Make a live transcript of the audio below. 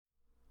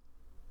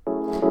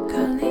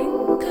What's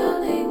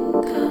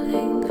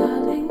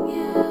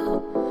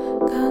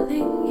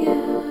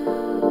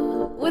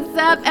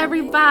up,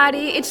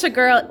 everybody? It's your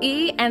girl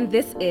E, and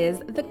this is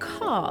The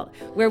Call,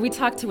 where we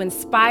talk to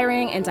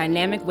inspiring and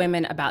dynamic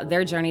women about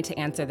their journey to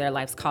answer their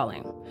life's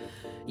calling.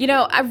 You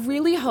know, I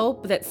really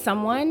hope that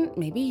someone,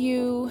 maybe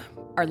you,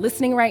 are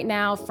listening right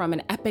now from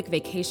an epic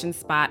vacation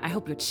spot. I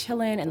hope you're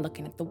chilling and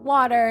looking at the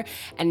water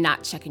and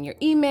not checking your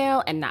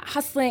email and not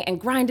hustling and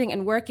grinding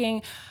and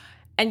working.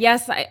 And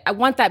yes, I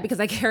want that because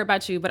I care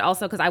about you, but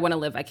also because I want to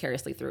live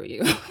vicariously through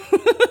you.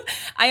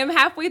 I am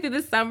halfway through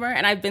the summer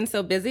and I've been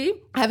so busy.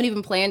 I haven't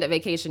even planned a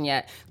vacation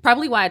yet.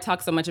 Probably why I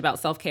talk so much about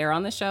self-care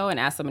on the show and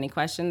ask so many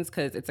questions,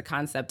 because it's a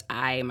concept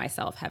I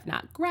myself have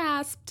not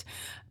grasped.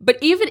 But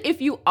even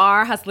if you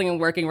are hustling and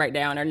working right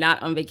now and are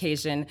not on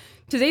vacation,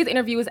 today's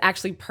interview is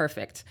actually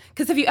perfect.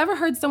 Because have you ever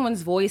heard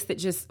someone's voice that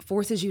just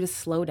forces you to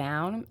slow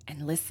down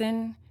and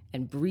listen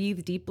and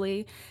breathe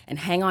deeply and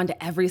hang on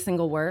to every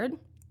single word?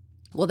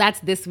 Well, that's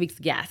this week's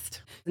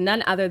guest,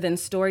 none other than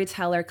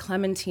storyteller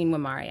Clemantine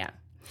Wamariya.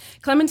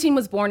 Clemantine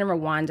was born in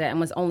Rwanda and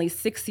was only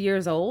 6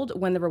 years old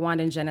when the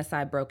Rwandan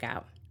genocide broke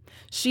out.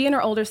 She and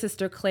her older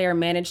sister Claire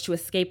managed to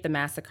escape the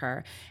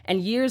massacre,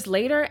 and years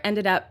later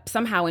ended up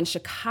somehow in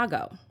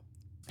Chicago.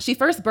 She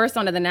first burst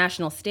onto the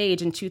national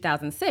stage in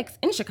 2006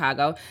 in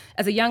Chicago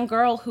as a young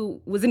girl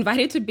who was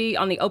invited to be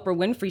on the Oprah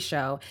Winfrey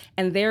Show,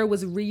 and there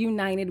was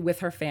reunited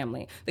with her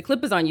family. The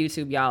clip is on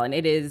YouTube, y'all, and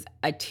it is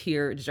a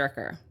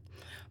tear-jerker.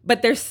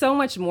 But there's so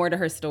much more to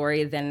her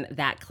story than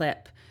that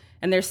clip.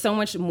 And there's so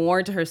much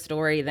more to her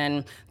story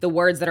than the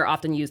words that are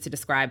often used to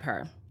describe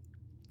her.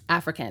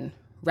 African,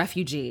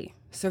 refugee,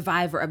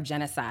 survivor of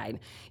genocide.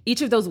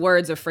 Each of those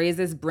words or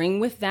phrases bring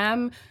with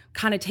them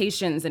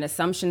connotations and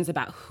assumptions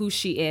about who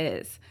she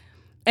is.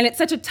 And it's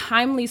such a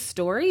timely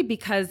story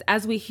because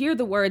as we hear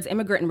the words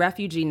immigrant and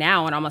refugee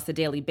now on almost a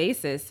daily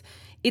basis,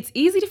 it's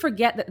easy to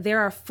forget that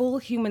there are full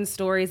human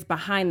stories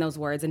behind those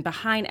words and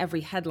behind every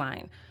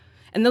headline.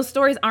 And those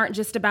stories aren't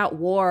just about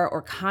war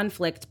or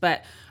conflict,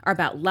 but are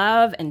about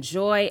love and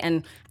joy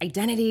and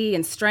identity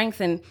and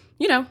strength and,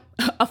 you know,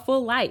 a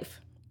full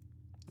life.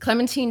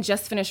 Clemantine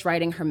just finished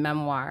writing her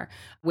memoir,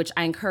 which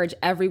I encourage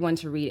everyone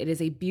to read. It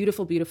is a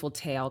beautiful, beautiful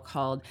tale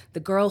called The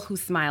Girl Who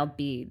Smiled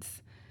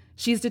Beads.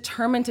 She's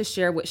determined to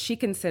share what she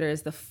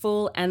considers the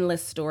full,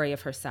 endless story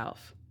of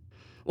herself.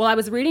 Well, I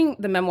was reading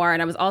the memoir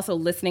and I was also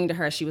listening to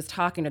her as she was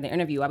talking to the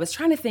interview. I was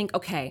trying to think,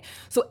 okay,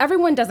 so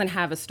everyone doesn't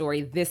have a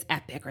story this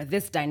epic or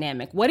this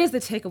dynamic. What is the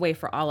takeaway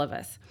for all of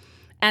us?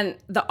 And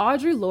the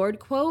Audre Lorde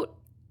quote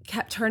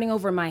kept turning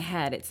over my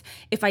head. It's,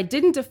 if I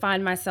didn't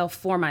define myself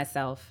for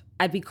myself,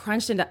 I'd be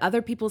crunched into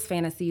other people's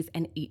fantasies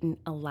and eaten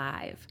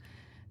alive.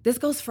 This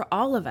goes for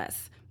all of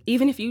us,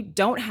 even if you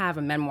don't have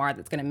a memoir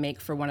that's going to make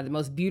for one of the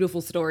most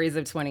beautiful stories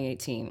of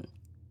 2018.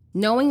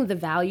 Knowing the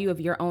value of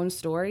your own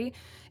story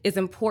is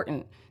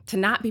important, to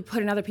not be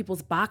put in other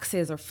people's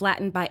boxes or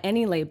flattened by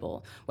any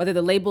label, whether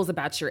the label's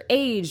about your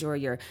age or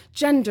your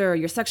gender,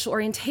 your sexual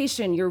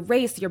orientation, your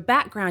race, your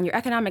background, your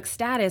economic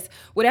status,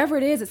 whatever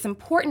it is, it's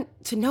important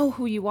to know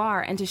who you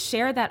are and to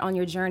share that on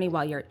your journey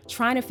while you're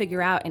trying to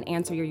figure out and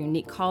answer your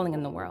unique calling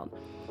in the world.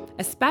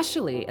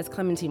 Especially, as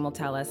Clemantine will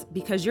tell us,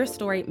 because your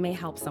story may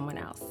help someone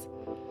else.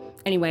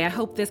 Anyway, I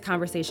hope this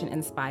conversation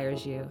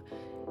inspires you.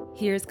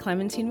 Here's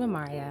Clemantine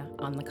Wamariya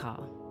on The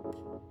Call.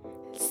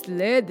 Let's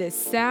let the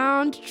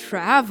sound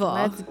travel.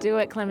 Let's do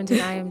it, Clemantine.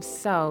 I am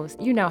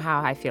you know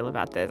how I feel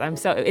about this.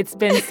 It's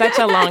been such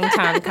a long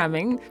time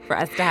coming for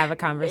us to have a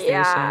conversation.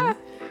 Yeah.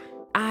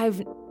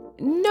 I've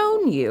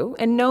known you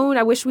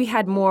I wish we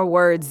had more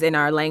words in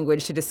our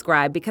language to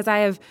describe, because I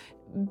have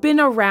been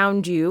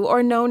around you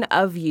or known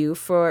of you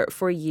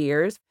for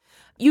years.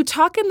 You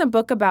talk in the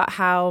book about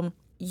how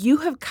you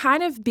have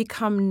kind of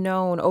become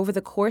known over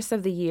the course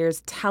of the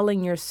years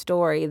telling your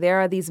story. There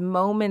are these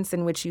moments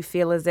in which you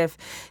feel as if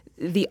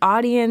the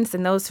audience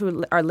and those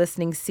who are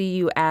listening see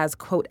you as,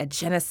 quote, a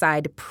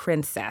genocide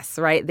princess,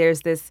 right?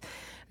 There's this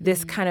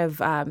kind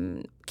of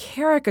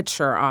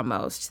caricature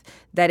almost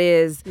that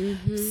is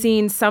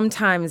seen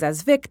sometimes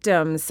as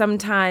victim,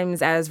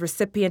 sometimes as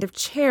recipient of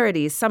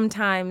charity,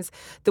 sometimes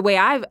the way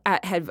I've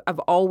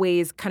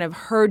always kind of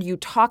heard you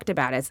talked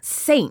about as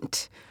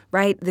saint,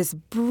 right? This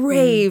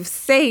brave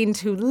saint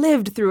who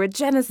lived through a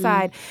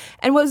genocide.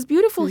 And what was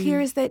beautiful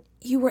here is that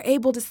you were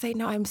able to say,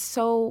 no, I'm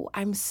so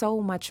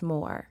much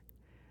more.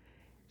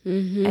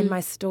 And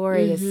my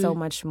story is so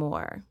much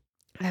more.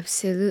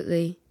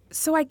 Absolutely.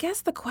 So I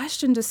guess the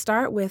question to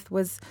start with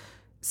was,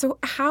 so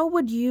how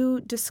would you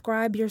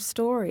describe your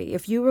story?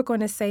 If you were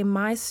going to say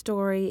my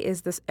story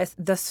is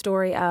the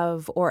story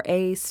of, or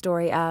a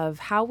story of,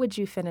 how would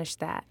you finish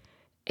that?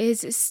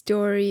 It's a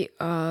story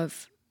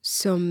of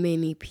so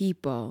many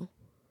people.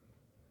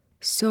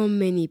 So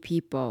many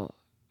people.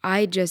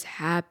 I just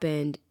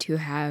happened to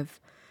have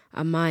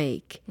a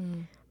mic.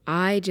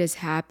 I just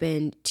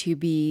happened to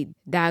be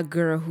that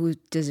girl who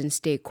doesn't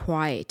stay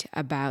quiet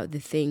about the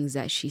things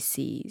that she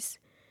sees.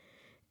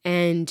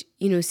 And,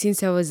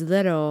 since I was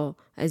little,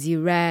 as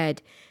you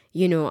read,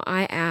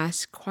 I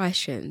asked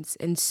questions.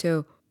 And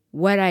so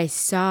what I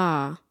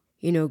saw,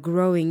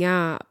 growing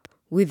up,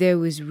 whether it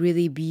was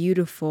really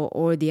beautiful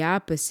or the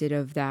opposite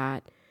of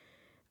that,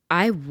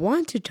 I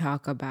want to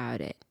talk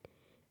about it.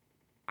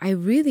 I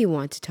really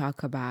want to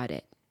talk about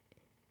it.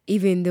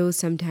 Even though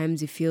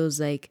sometimes it feels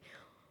like,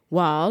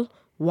 well,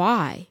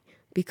 why?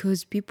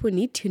 Because people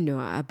need to know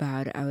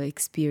about our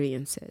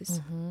experiences.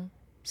 Mm-hmm.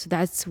 So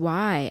that's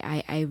why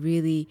I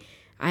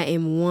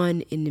am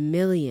one in the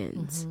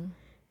millions. Mm-hmm.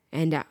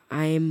 And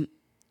I'm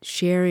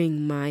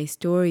sharing my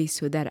story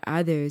so that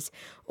others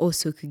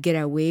also could get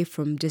away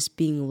from just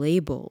being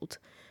labeled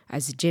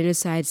as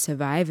genocide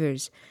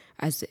survivors,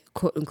 as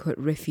quote-unquote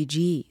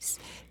refugees.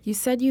 You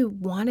said you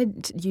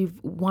wanted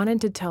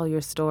to tell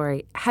your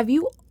story. Have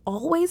you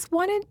always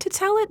wanted to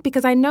tell it?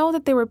 Because I know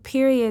that there were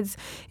periods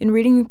in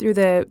reading through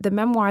the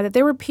memoir that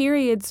there were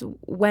periods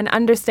when,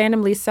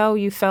 understandably so,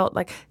 you felt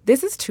like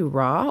this is too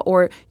raw,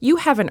 or you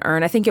haven't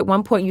earned. I think at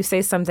one point you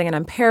say something, and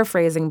I'm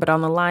paraphrasing, but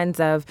on the lines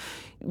of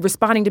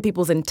responding to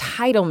people's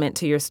entitlement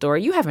to your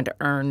story. You haven't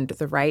earned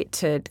the right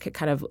to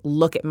kind of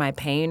look at my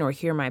pain or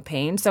hear my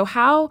pain. So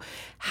how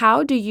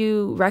do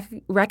you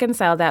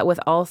reconcile that with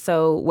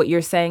also what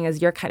you're saying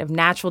is your kind of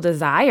natural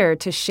desire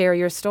to share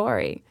your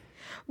story?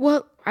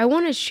 Well, I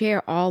want to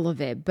share all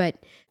of it, but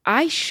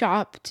I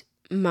shopped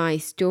my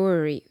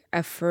story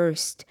at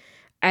first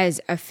as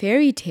a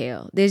fairy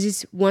tale. There's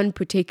this one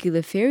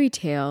particular fairy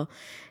tale,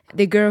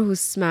 The Girl Who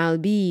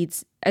Smiled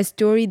Beads, a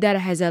story that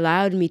has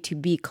allowed me to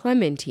be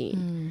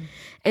Clemantine.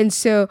 And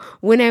so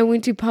when I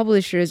went to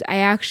publishers, I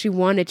actually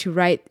wanted to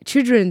write a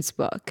children's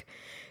book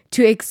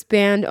to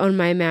expand on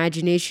my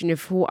imagination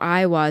of who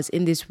I was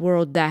in this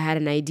world that had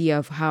an idea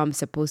of how I'm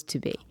supposed to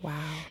be. Wow.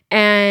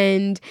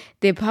 And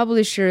the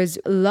publishers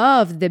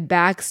loved the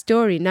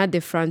backstory, not the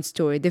front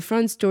story. The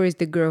front story is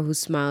The Girl Who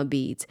Smiled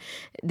Beads.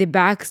 The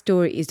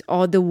backstory is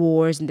all the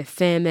wars and the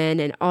famine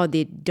and all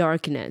the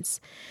darkness.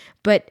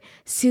 But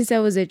since I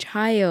was a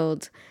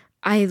child,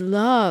 I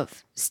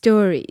love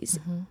stories.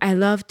 Mm-hmm. I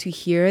love to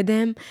hear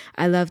them.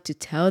 I love to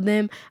tell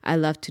them. I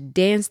love to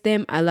dance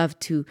them. I love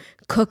to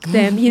cook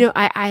them.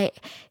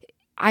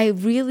 I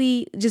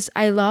really just,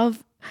 I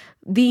love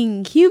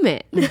being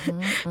human.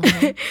 Mm-hmm,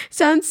 mm-hmm.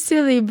 Sounds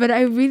silly, but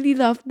I really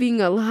love being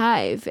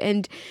alive.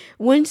 And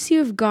once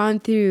you've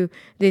gone through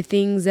the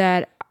things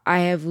that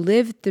I have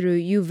lived through,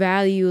 you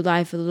value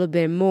life a little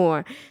bit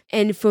more.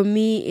 And for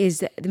me,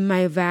 is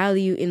my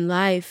value in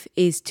life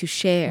is to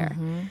share.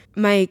 Mm-hmm.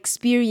 My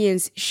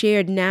experience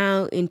shared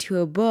now into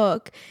a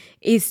book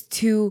is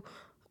to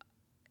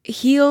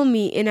heal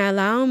me and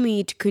allow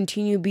me to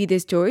continue to be the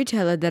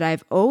storyteller that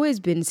I've always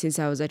been since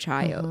I was a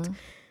child. Mm-hmm.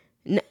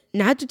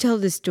 Not to tell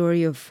the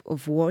story of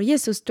war.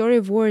 Yes, the story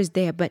of war is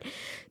there, but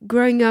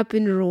growing up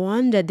in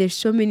Rwanda, there's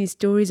so many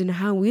stories on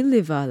how we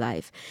live our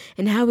life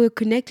and how we're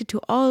connected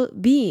to all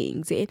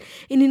beings. And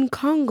in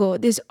Congo,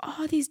 there's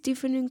all these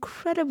different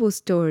incredible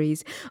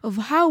stories of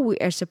how we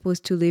are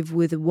supposed to live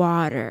with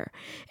water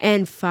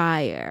and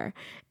fire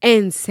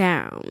and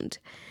sound.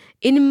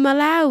 In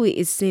Malawi,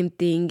 it's the same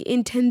thing.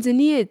 In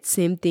Tanzania, it's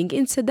the same thing.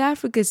 In South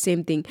Africa, it's the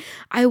same thing.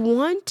 I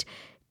want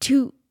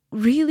to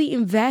really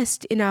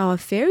invest in our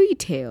fairy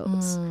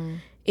tales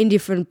in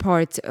different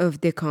parts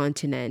of the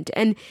continent.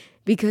 And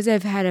because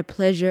I've had a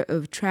pleasure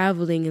of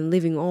traveling and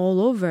living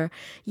all over,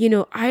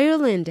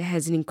 Ireland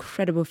has an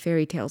incredible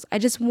fairy tales. I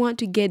just want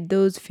to get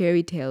those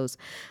fairy tales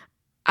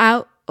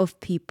out of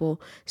people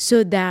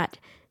so that,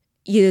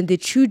 the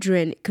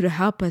children could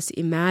help us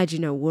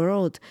imagine a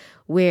world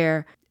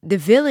where the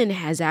villain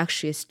has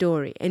actually a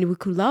story, and we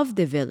could love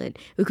the villain.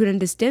 We could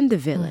understand the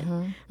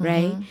villain,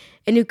 right? Mm-hmm.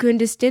 And you could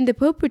understand the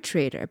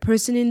perpetrator, a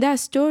person in that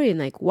story, and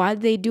like why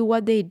they do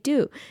what they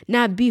do.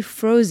 Not be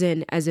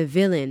frozen as a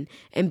villain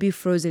and be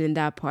frozen in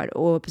that part,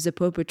 or as a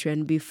perpetrator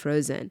and be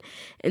frozen.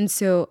 And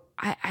so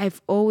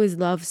I've always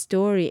loved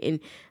story, and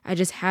I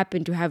just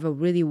happen to have a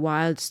really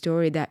wild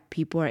story that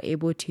people are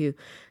able to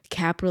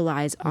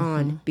capitalize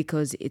on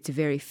because it's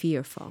very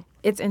fearful.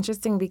 It's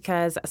interesting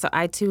because, so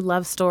I too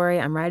love story.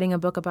 I'm writing a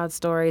book about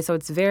story. So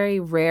it's very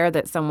rare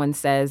that someone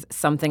says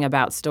something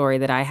about story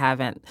that I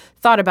haven't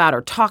thought about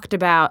or talked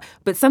about.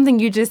 But something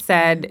you just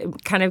said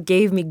kind of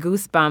gave me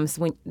goosebumps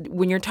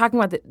when you're talking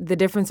about the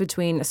difference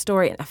between a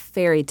story and a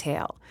fairy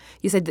tale.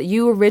 You said that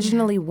you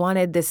originally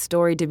wanted this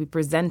story to be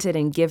presented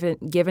and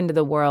given to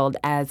the world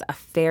as a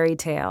fairy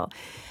tale.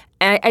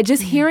 And I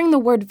just hearing the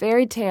word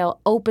fairy tale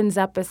opens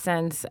up a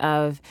sense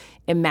of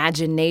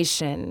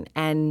imagination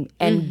and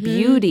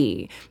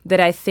beauty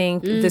that I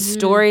think the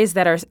stories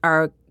that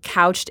are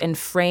couched and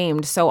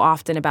framed so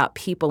often about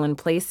people and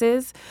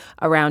places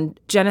around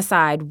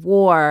genocide,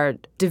 war,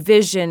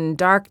 division,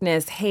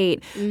 darkness,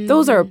 hate,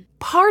 those are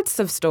parts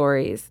of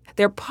stories.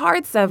 They're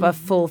parts of a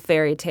full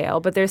fairy tale,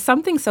 but there's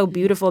something so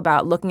beautiful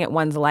about looking at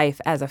one's life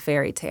as a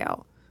fairy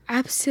tale.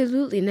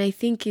 Absolutely. And I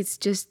think it's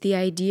just the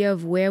idea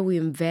of where we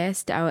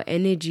invest our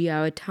energy,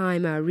 our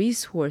time, our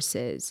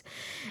resources.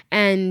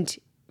 And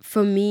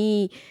for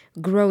me,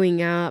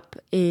 growing up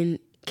in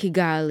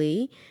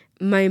Kigali,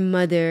 my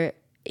mother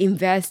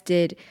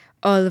invested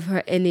all of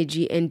her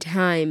energy and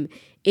time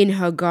in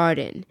her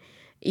garden.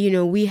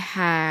 We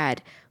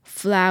had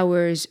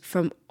flowers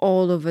from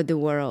all over the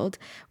world.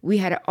 We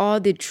had all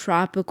the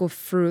tropical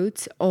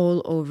fruits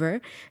all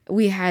over.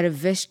 We had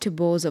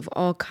vegetables of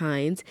all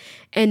kinds.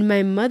 And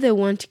my mother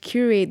wanted to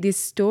curate this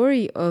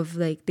story of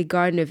like the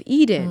Garden of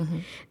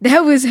Eden.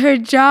 That was her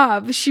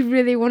job. She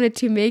really wanted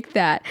to make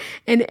that.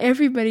 And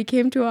everybody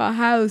came to our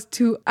house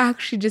to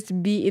actually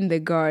just be in the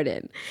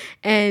garden.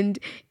 And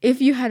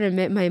if you hadn't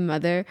met my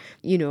mother,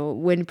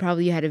 when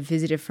probably you had a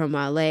visitor from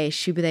LA,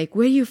 she'd be like,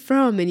 where are you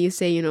from? And you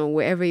say,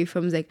 wherever you're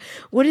from, is like,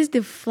 what is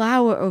the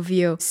flower of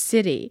your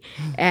city?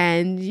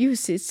 And you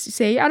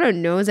say, I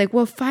don't know. It's like,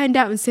 well, find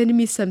out and send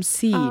me some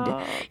seed,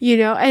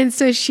 And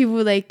so she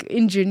would like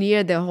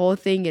engineer the whole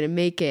thing and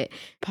make it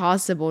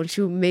possible. And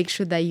she would make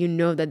sure that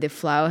that the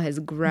flower has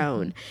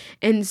grown.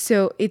 And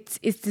so it's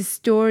the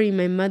story.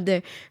 My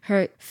mother,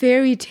 her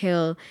fairy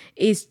tale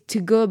is to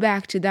go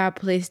back to that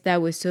place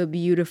that was so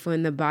beautiful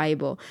in the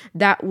Bible,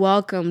 that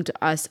welcomed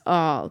us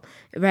all,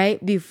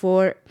 right?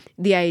 Before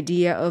the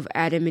idea of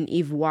Adam and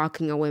Eve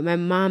walking away. My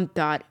mom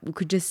thought we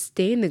could just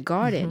stay in the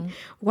garden.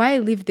 Why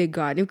leave the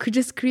garden? We could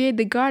just create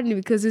the garden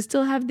because we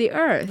still have the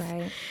earth.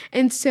 Right.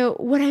 And so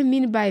what I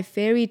mean by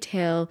fairy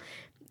tale,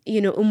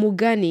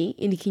 umugani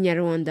in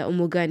Kinyarwanda,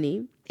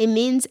 umugani, it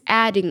means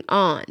adding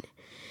on.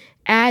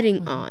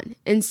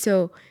 And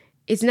so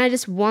it's not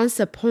just once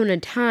upon a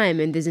time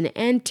and there's an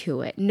end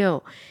to it.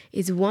 No,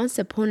 it's once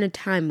upon a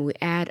time we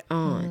add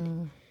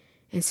on.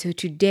 And so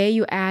today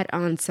you add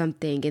on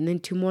something, and then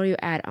tomorrow you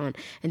add on,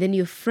 and then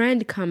your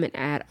friend come and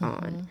add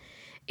on.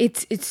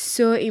 It's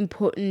so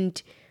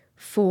important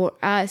for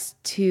us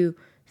to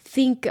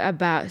think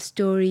about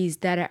stories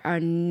that are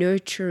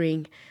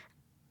nurturing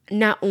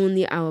not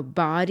only our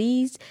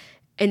bodies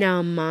and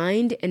our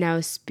mind and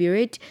our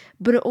spirit,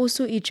 but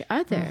also each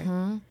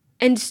other.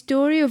 And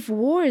story of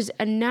wars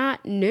are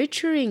not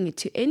nurturing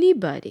to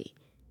anybody.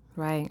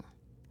 Right.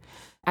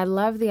 I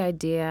love the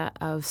idea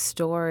of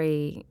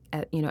story,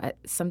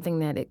 something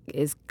that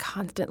is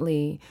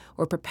constantly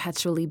or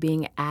perpetually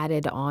being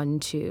added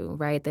onto,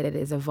 right? That it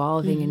is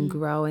evolving and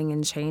growing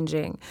and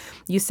changing.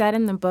 You said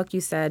in the book,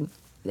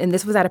 and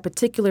this was at a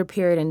particular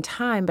period in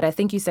time, but I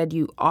think you said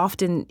you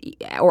often,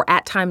 or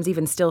at times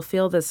even still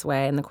feel this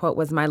way. And the quote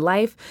was, "My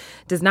life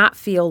does not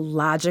feel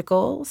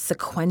logical,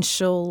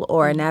 sequential,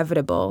 or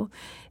inevitable.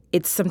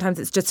 Sometimes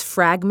it's just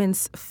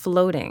fragments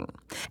floating."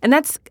 And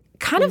that's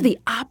kind of the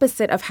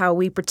opposite of how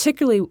we,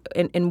 particularly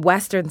in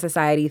Western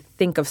society,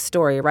 think of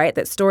story, right?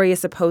 That story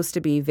is supposed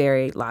to be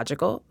very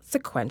logical,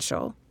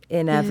 sequential,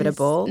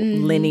 inevitable,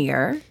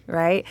 linear,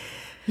 right?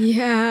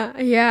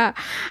 Yeah.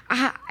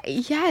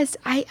 Yes,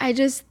 I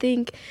just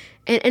think,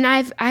 and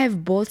I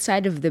have both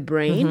sides of the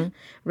brain,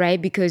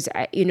 right? Because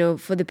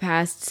for the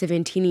past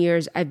 17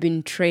 years, I've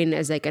been trained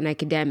as like an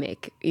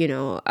academic,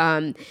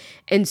 and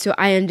so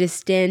I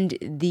understand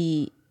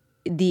the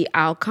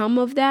outcome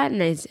of that,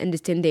 and I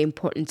understand the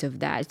importance of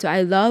that. So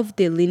I love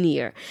the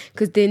linear,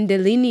 because then the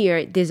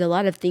linear, there's a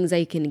lot of things that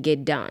you can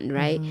get done,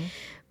 right?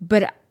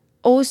 But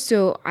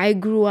also I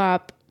grew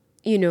up,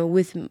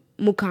 with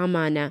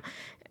mukamana,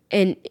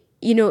 and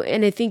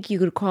and I think you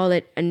could call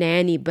it a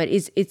nanny, but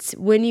it's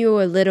when you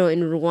were little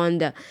in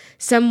Rwanda,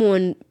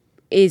 someone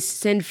is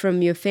sent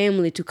from your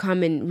family to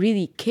come and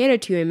really cater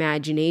to your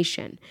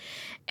imagination.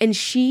 And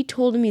she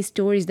told me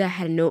stories that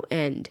had no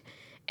end.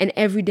 And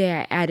every day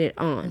I added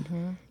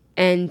on.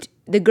 And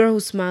The Girl Who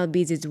Smiled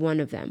Beads is one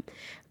of them.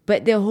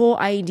 But the whole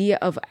idea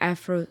of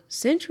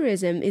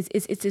Afro-centrism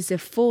is a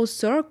full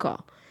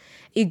circle.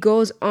 It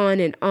goes on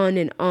and on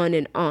and on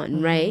and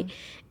on, right?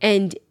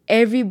 And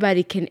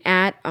everybody can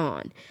add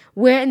on.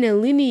 Where in a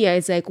linear,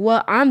 it's like,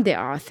 well, I'm the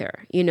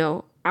author,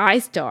 I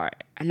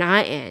start and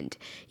I end,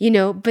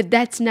 but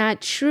that's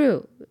not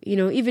true.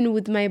 Even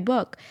with my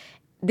book,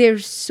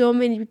 there's so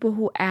many people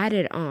who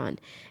added on,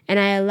 and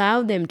I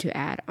allow them to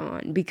add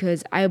on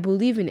because I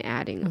believe in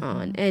adding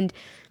on. And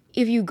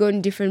if you go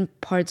in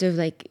different parts of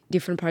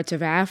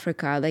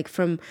Africa, like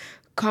from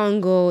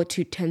Congo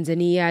to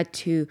Tanzania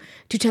to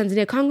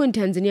Tanzania. Congo and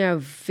Tanzania are a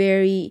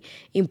very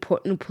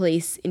important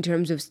place in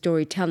terms of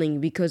storytelling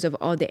because of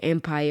all the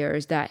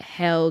empires that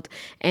held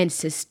and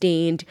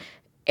sustained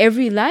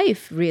every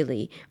life,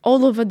 really,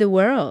 all over the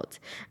world.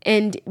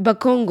 But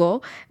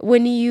Congo,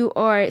 when you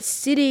are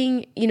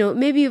sitting,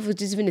 maybe if it's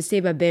just even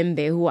Seba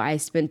Bembe, who I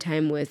spend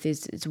time with,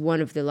 is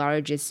one of the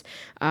largest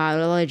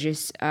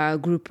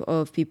group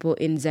of people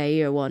in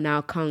Zaire, well,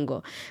 now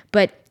Congo.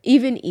 But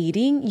even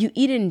eating, you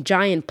eat in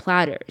giant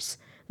platters.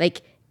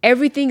 Like,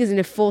 everything is in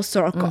a full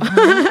circle.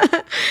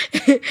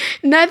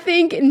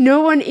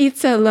 No one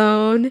eats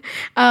alone.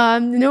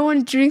 No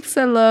one drinks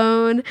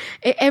alone.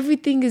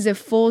 Everything is a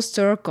full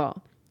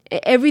circle.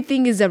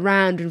 Everything is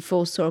around in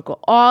full circle.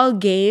 All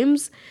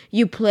games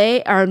you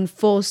play are in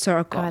full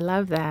circle. Oh, I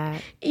love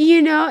that.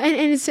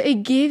 And so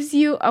it gives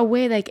you a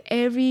way like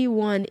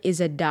everyone is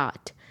a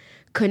dot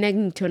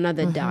connecting to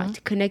another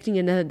dot, connecting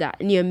another dot,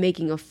 and you're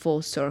making a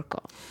full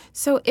circle.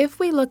 So if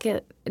we look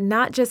at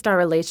not just our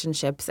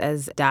relationships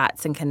as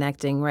dots and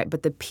connecting, right,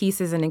 but the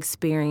pieces and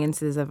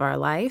experiences of our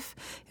life,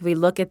 if we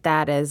look at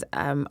that as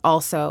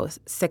also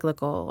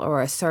cyclical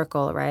or a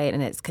circle, right,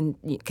 and it's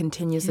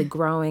continuously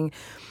growing,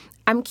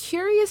 I'm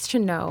curious to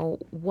know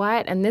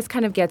what, and this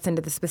kind of gets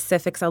into the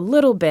specifics a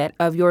little bit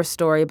of your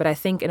story, but I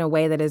think in a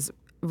way that is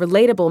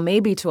relatable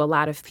maybe to a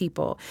lot of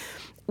people.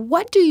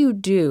 What do you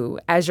do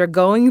as you're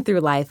going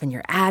through life and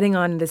you're adding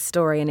on to this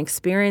story and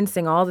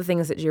experiencing all the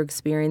things that you're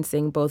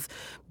experiencing, both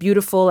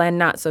beautiful and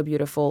not so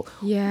beautiful?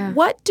 Yeah.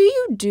 What do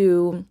you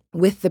do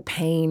with the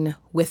pain,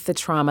 with the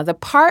trauma? The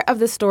part of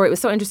the story, it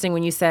was so interesting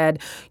when you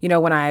said,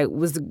 when I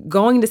was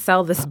going to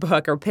sell this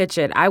book or pitch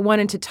it, I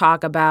wanted to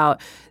talk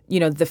about,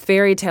 the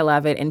fairy tale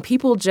of it, and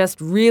people just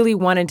really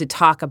wanted to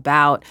talk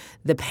about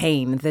the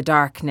pain, the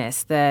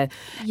darkness, I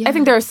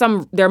think there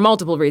are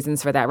multiple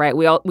reasons for that, right?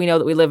 We know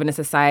that we live in a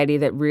society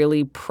that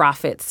really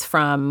profits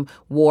from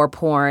war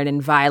porn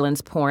and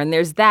violence porn.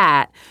 There's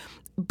that.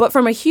 But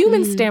from a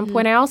human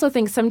standpoint, I also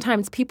think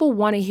sometimes people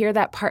want to hear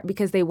that part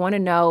because they want to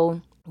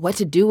know what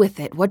to do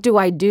with it. What do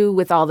I do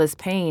with all this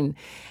pain?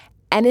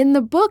 And in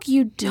the book,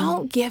 you do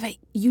not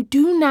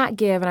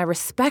give, and I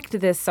respect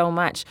this so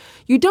much,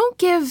 you don't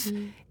give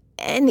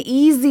an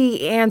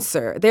easy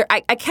answer.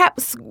 I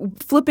kept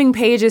flipping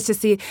pages to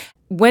see,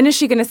 when is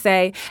she going to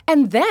say,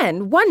 and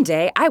then one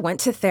day I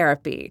went to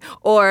therapy,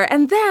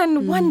 and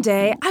then one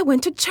day I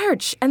went to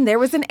church and there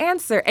was an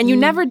answer. And you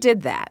never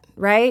did that,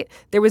 right?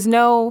 There was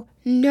no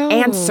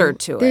answer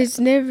to it. There's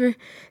never,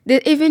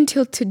 even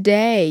till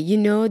today,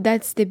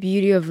 that's the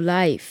beauty of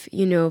life.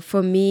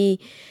 For me,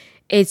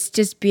 it's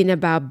just been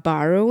about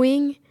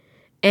borrowing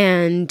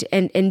and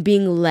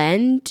being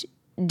lent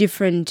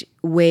different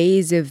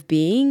ways of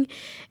being.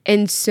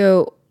 And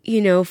so,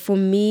 for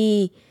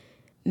me,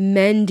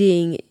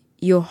 mending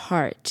your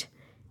heart,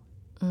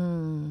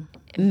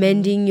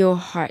 mending your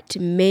heart,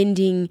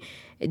 mending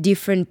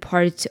different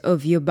parts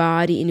of your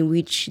body in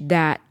which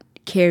that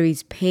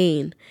carries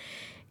pain.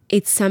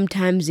 It's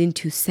sometimes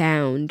into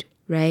sound,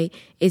 right?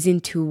 It's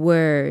into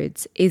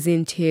words, it's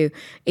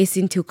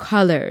into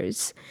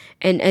colors.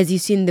 And as you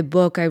see in the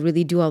book, I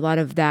really do a lot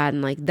of that.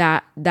 And like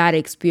that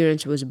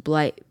experience was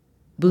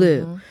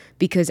blue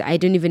because I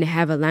don't even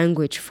have a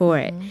language for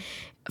it.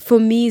 For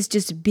me, it's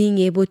just being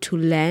able to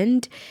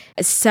lend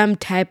some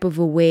type of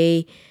a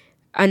way,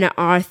 an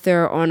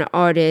author or an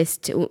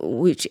artist,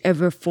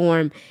 whichever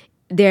form,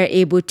 they're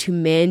able to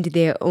mend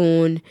their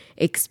own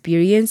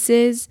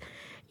experiences.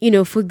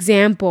 For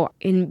example,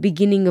 in the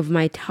beginning of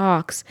my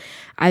talks,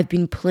 I've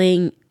been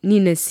playing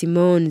Nina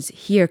Simone's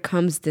Here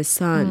Comes the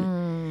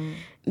Sun,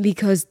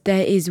 because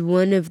that is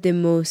one of the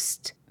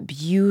most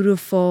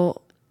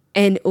beautiful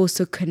and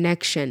also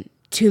connection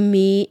to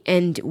me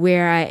and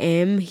where I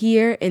am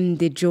here and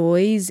the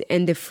joys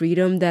and the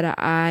freedom that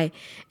I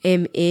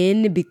am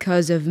in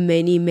because of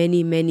many,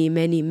 many, many,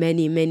 many,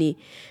 many, many,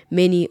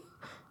 many,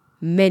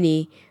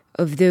 many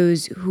of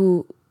those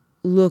who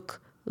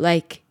look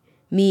like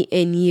me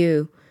and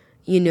you,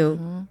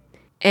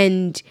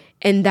 and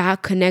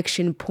that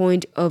connection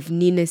point of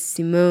Nina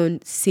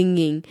Simone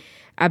singing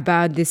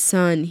about the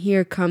sun.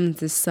 Here comes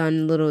the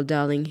sun, little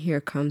darling,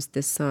 here comes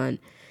the sun,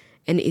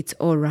 and it's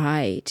all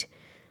right.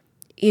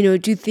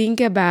 To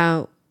think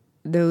about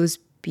those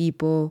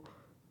people,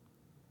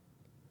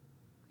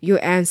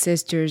 your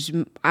ancestors,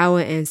 our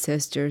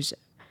ancestors,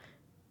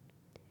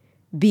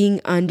 being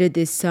under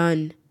the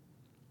sun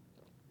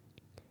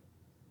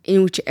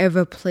in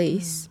whichever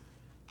place,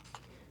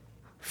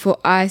 for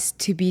us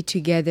to be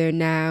together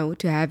now,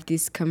 to have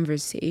this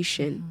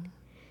conversation.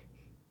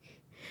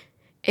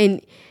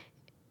 And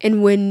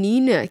when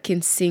Nina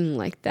can sing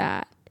like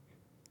that,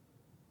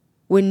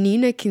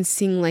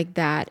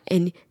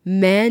 and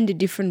mend the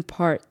different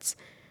parts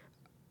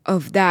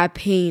of that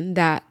pain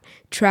that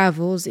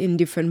travels in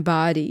different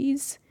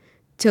bodies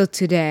till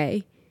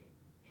today,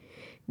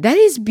 that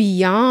is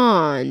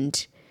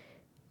beyond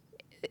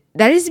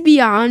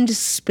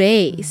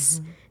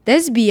space. That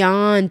is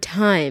beyond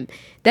time.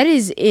 That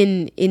is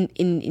in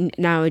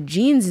our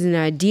genes, in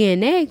our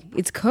DNA.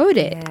 It's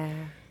coded.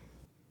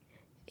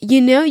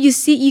 Yeah. You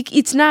see,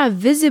 it's not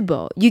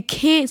visible. You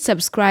can't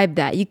subscribe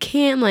that. You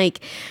can't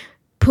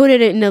put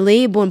it in a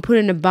label and put it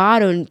in a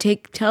bottle and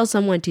tell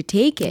someone to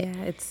take it.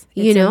 Yeah, it's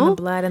in the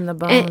blood and the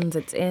bones.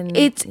 It's in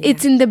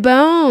the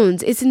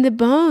bones. It's in the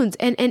bones.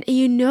 And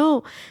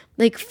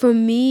for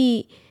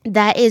me,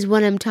 that is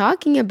what I'm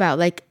talking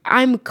about.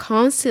 I'm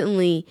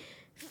constantly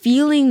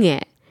feeling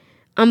it.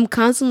 I'm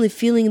constantly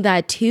feeling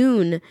that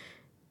tune,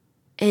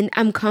 and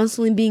I'm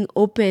constantly being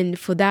open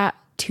for that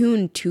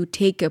tune to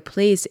take a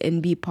place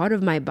and be part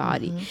of my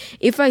body.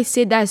 If I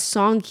say that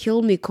song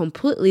killed me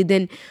completely,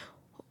 then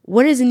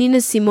where does Nina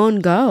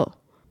Simone go?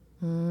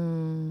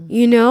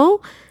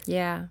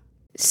 Yeah.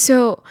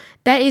 So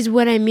that is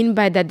what I mean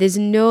by that. There's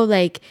no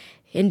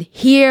and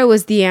here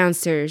was the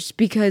answers,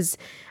 because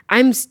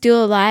I'm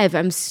still alive.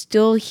 I'm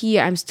still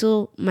here. I'm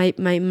still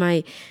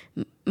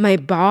my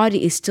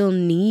body is still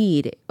in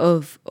need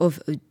of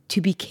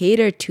be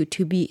catered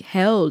to be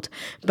held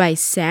by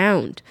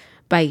sound,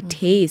 by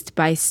taste,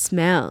 by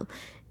smell.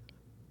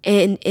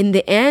 And in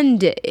the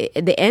end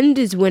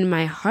is when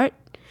my heart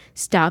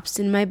stops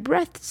and my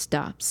breath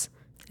stops.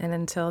 And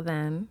until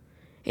then,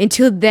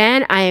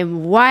 I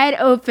am wide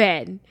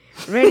open,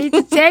 ready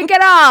to take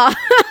it all.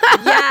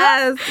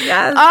 yes.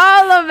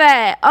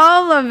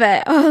 All of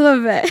it.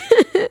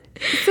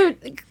 So,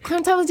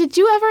 Clemantine, did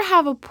you ever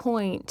have a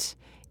point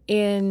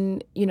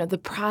in, the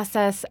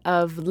process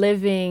of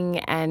living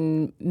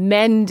and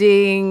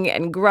mending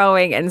and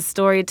growing and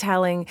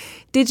storytelling?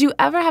 Did you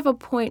ever have a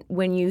point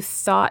when you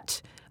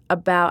thought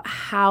about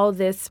how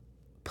this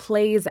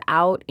plays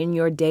out in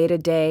your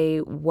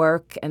day-to-day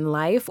work and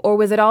life, or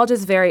was it all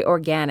just very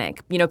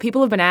organic?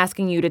 People have been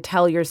asking you to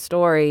tell your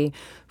story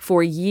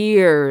for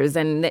years,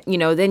 and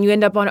then you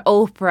end up on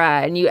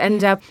Oprah, and you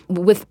end up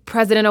with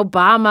President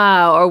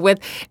Obama,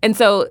 and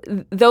so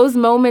those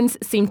moments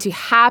seem to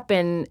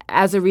happen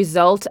as a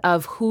result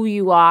of who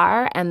you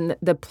are and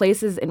the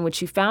places in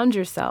which you found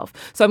yourself.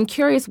 So I'm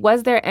curious,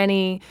 was there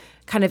any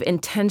kind of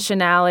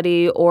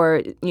intentionality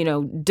or,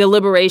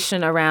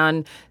 deliberation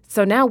around,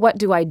 so now what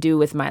do I do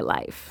with my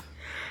life?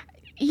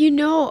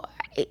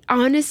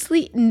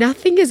 Honestly,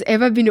 nothing has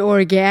ever been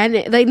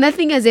organic. Like,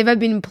 nothing has ever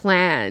been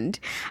planned.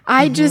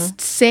 I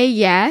just say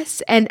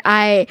yes, and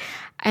I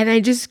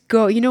just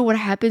go. You know what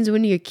happens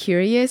when you're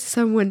curious?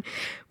 One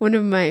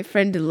of my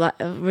friends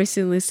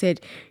recently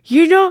said,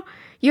 you're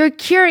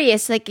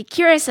curious like a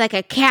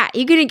cat.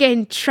 You're gonna get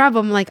in trouble.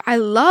 I'm like, I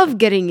love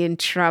getting in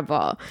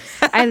trouble.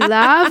 I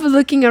love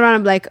looking around.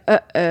 I'm like,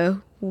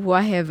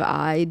 what have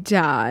I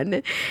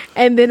done?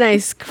 And then I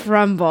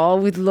scramble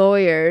with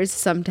lawyers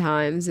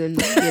sometimes, and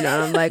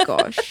I'm like,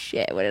 oh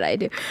shit, what did I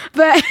do?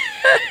 But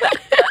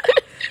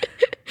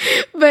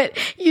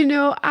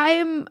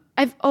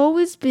I've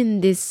always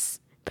been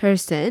this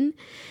person.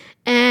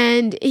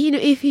 And,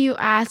 if you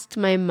asked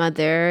my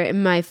mother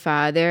and my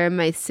father and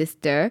my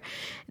sister,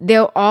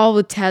 they'll all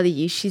will tell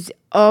you she's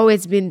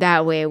always been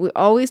that way. We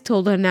always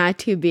told her not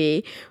to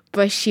be,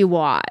 but she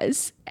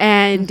was,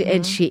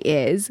 and she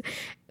is.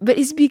 But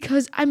it's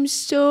because I'm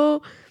just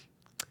so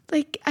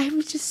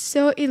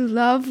in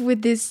love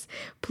with this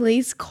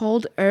place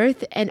called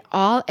Earth, and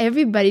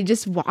everybody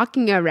just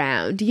walking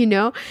around,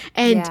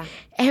 and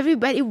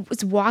everybody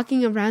was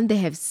walking around. They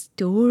have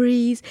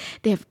stories,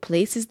 they have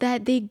places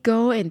that they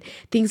go, and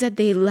things that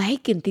they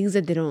like and things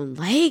that they don't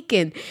like,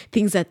 and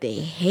things that they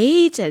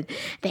hate, and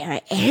they are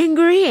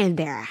angry and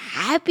they're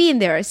happy and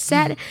they're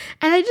sad.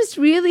 And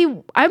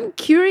I'm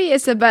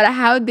curious about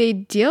how they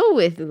deal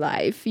with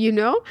life,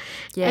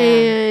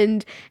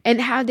 and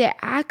how they're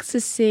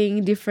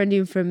accessing different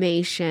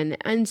information.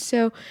 And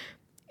so,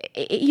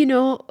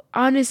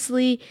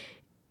 honestly,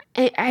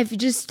 I've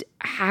just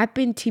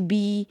happened to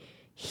be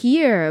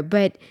here,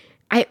 but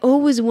I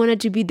always wanted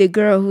to be the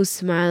girl whose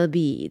smile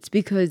beats,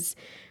 because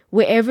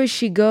wherever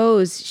she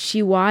goes,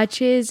 she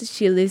watches,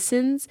 she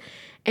listens,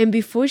 and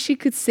before she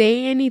could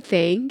say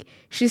anything,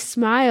 she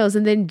smiles,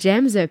 and then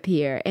gems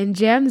appear, and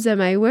gems are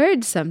my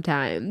words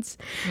sometimes.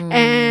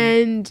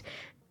 And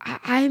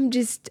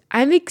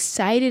I'm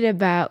excited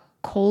about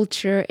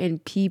culture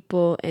and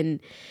people, and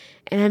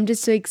I'm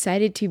just so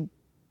excited to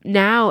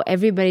now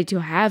everybody to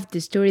have the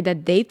story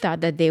that they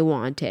thought that they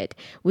wanted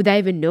without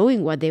even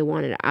knowing what they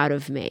wanted out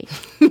of me.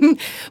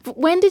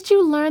 When did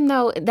you learn,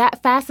 though,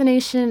 that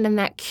fascination and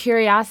that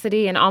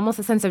curiosity and almost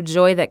a sense of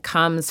joy that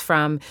comes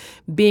from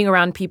being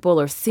around people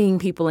or seeing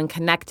people and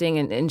connecting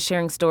and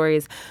sharing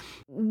stories?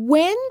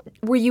 When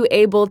were you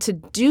able to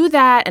do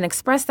that and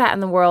express that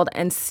in the world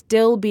and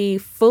still be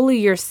fully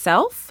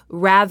yourself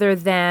rather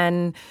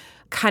than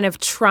kind of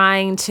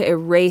trying to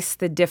erase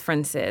the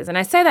differences? And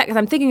I say that because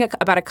I'm thinking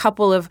about a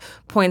couple of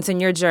points in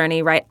your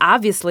journey, right?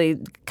 Obviously,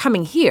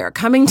 coming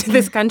to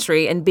this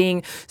country and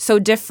being so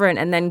different,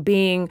 and then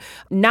being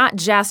not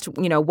just,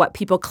 what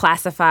people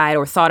classified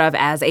or thought of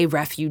as a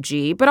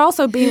refugee, but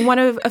also being one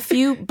of a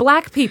few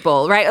Black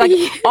people, right? Like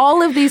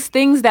all of these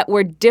things that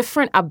were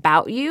different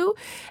about you.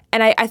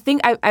 And I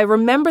think I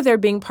remember there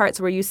being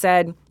parts where you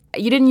said,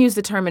 you didn't use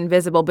the term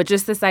invisible, but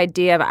just this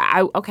idea of,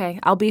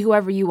 I'll be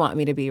whoever you want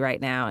me to be right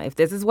now. If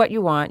this is what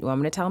you want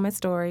me to tell my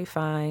story,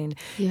 fine.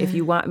 Yeah. If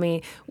you want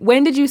me.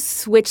 When did you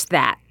switch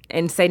that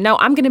and say, no,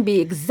 I'm going to be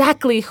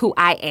exactly who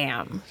I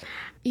am?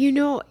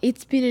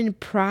 It's been in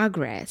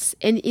progress,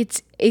 and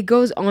it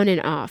goes on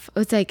and off.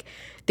 It's like,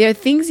 there are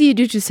things you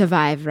do to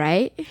survive,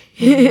 right?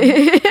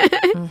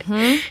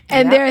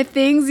 And there are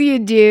things you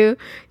do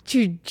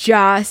to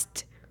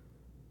just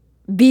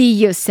be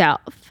yourself.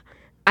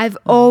 I've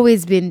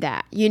always been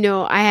that.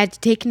 I had to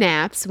take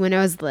naps when I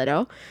was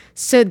little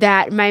so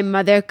that my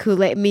mother could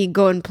let me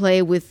go and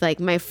play with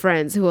my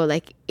friends who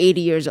were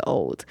 80 years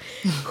old,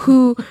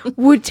 who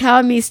would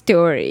tell me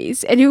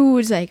stories, and who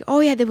was like, oh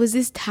yeah, there was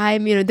this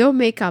time, they'll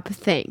make up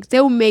things.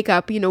 They'll make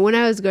up, when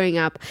I was growing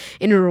up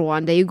in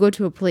Rwanda, you go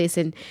to a place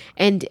and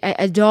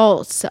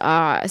adults,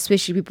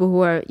 especially people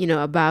who are,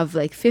 above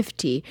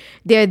 50,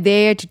 they're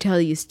there to tell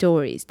you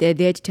stories. They're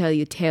there to tell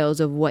you tales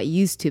of what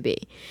used to be.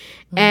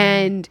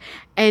 And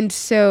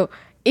so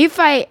if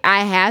I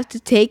have to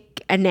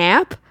take a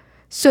nap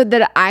so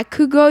that I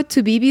could go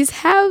to Bibi's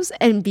house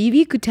and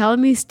Bibi could tell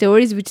me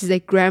stories, which is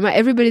like grandma,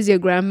 everybody's your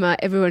grandma,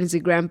 everyone is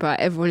your grandpa,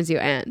 everyone is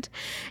your aunt.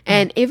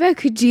 And if I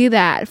could do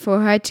that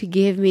for her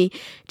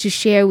to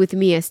share with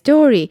me a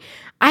story,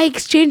 I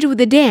exchange it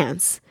with a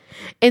dance.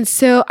 And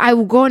so I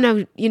would go and I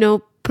would,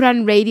 put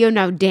on radio and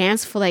I would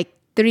dance for like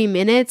 3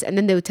 minutes, and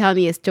then they would tell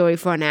me a story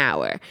for an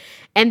hour.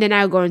 And then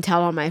I would go and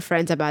tell all my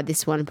friends about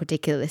this one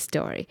particular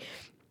story.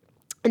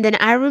 And then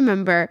I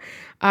remember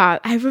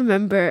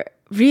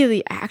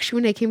really,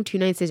 actually, when I came to the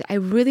United States, I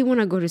really want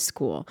to go to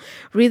school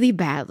really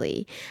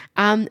badly.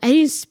 I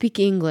didn't speak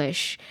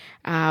English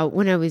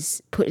when I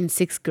was put in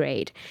 6th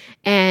grade.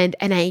 And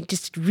I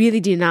just really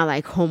did not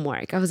like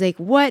homework. I was like,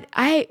 what?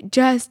 I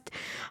just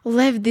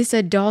lived this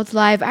adult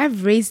life.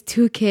 I've raised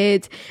 2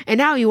 kids. And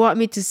now you want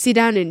me to sit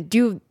down and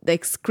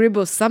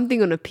scribble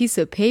something on a piece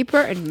of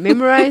paper and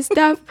memorize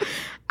stuff?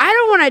 I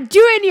don't want to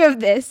do any of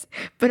this.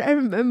 But I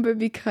remember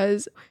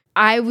because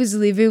I was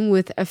living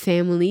with a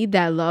family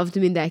that loved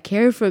me, that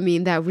cared for me,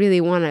 and that really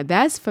wanted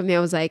best for me.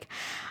 I was like,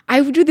 I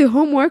would do the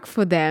homework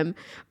for them,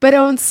 but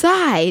on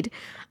side,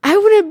 I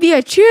want to be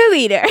a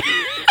cheerleader.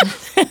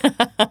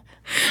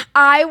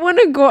 I want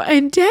to go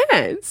and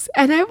dance,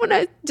 and I want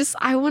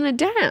to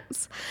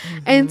dance.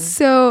 And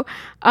so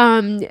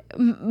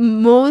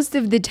most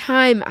of the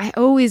time I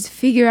always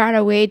figure out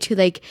a way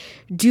to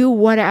do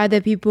what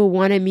other people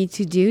wanted me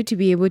to do to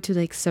be able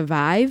to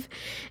survive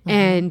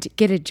and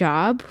get a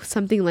job,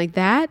 something like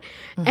that.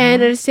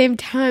 And at the same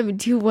time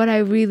do what I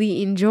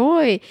really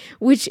enjoy,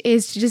 which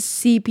is to just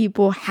see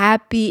people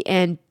happy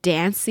and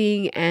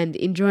dancing and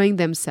enjoying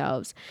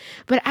themselves.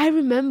 But I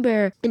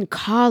remember in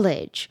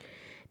college,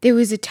 there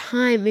was a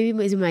time, maybe it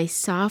was my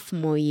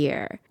sophomore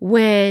year,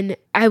 when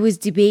I was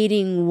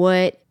debating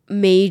what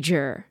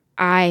major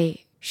I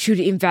should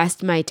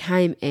invest my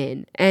time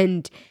in.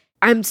 And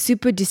I'm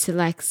super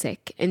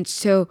dyslexic. And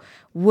so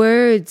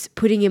words,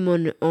 putting them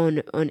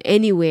on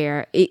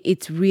anywhere,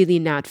 it's really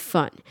not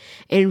fun.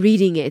 And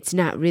reading it's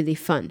not really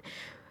fun.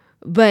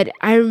 But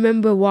I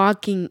remember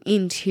walking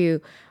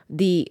into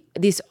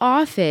this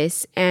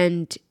office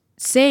and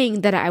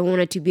saying that I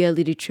wanted to be a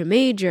literature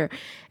major,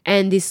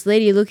 and this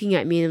lady looking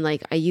at me and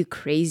like, are you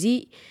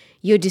crazy?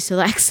 You're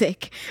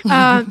dyslexic.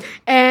 And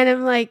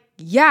I'm like,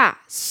 yeah,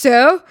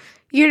 so,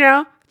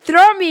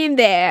 throw me in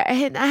there.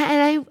 And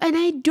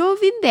I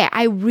dove in there.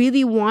 I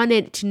really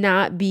wanted to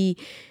not be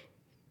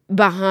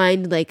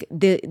behind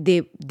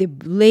the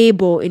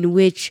label in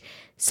which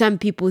some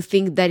people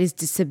think that is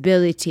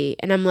disability.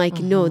 And I'm like,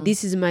 no,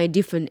 this is my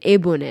different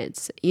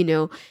ableness,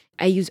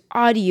 I use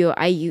audio.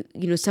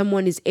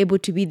 Someone is able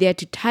to be there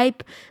to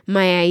type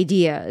my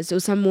ideas, or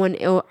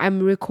I'm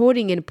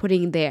recording and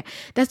putting there.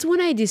 That's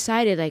when I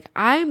decided,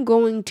 I'm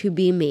going to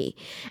be me,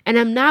 and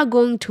I'm not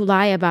going to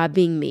lie about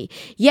being me.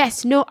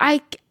 Yes, no,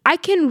 I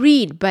can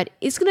read, but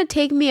it's going to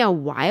take me a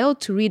while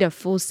to read a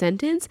full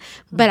sentence,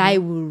 but I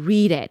will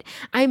read it.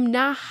 I'm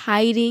not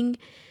hiding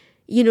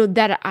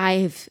that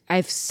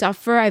I've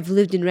suffered. I've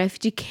lived in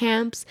refugee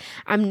camps.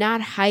 I'm not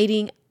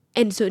hiding.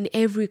 And so in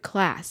every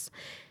class,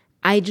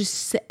 I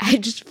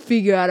just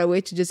figure out a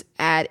way to just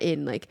add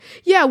in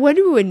when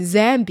we were in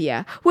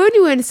Zambia, when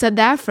we were in South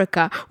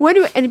Africa,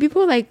 and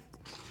people are like,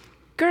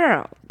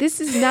 girl,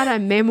 this is not a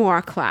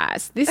memoir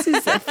class. This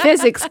is a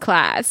physics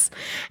class.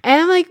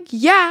 And I'm like,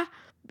 yeah,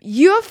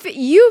 you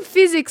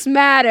physics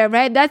matter,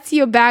 right? That's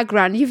your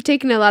background. You've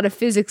taken a lot of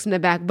physics in the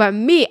back. But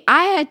me,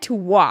 I had to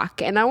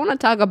walk, and I want to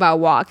talk about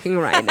walking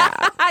right now.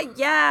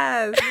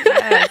 Yes.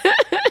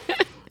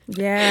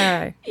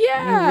 Yeah.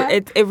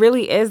 It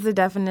really is the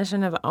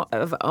definition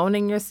of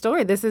owning your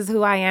story. This is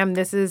who I am.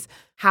 This is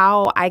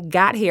how I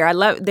got here.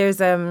 There's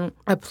a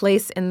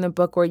place in the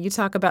book where you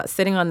talk about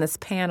sitting on this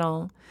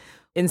panel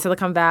in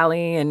Silicon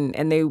Valley,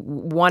 and they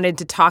wanted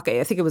to talk,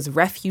 I think it was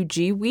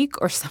Refugee Week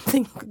or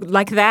something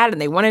like that,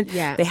 and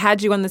they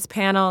had you on this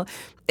panel,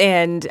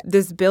 and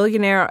this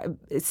billionaire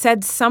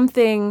said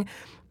something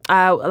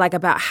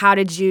about how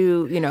did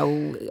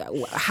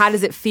how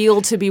does it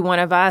feel to be one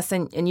of us?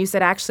 And you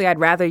said, actually, I'd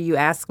rather you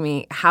ask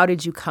me, how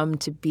did you come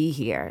to be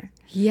here?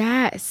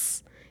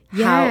 Yes.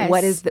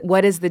 What is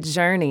the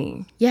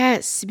journey?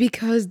 Yes,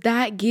 because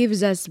that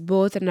gives us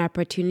both an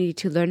opportunity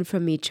to learn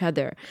from each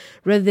other,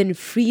 rather than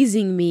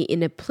freezing me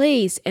in a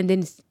place and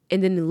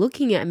then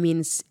looking at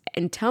me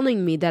and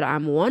telling me that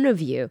I'm one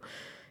of you,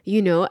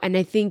 And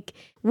I think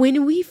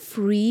when we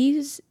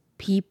freeze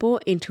people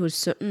into a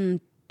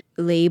certain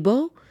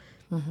label,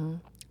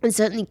 a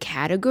certain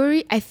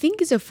category, I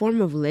think is a form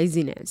of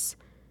laziness.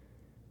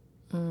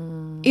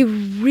 It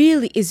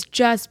really is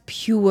just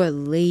pure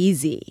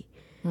lazy.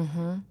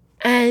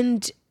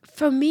 And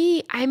for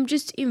me, I'm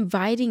just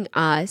inviting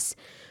us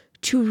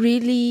to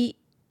really,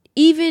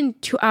 even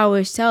to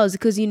ourselves,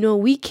 because,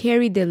 we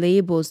carry the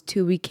labels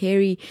too. We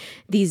carry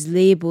these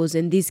labels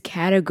and these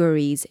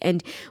categories,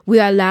 and we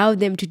allow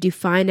them to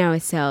define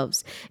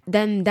ourselves.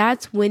 Then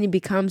that's when it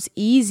becomes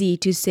easy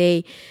to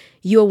say,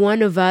 you're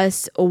one of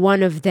us, or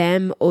one of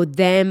them, or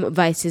them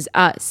versus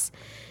us.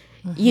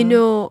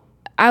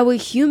 our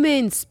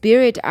human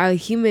spirit, our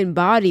human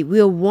body,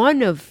 we're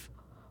one of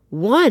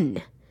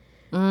one.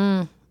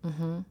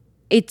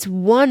 It's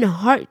one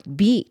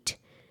heartbeat.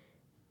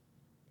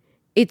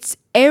 It's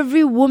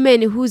every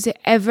woman who's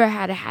ever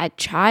had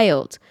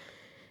child.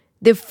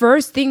 The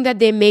first thing that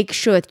they make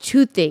sure,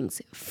 two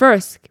things.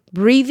 First,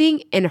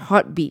 breathing and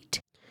heartbeat.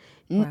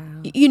 Wow.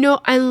 You know,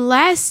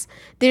 unless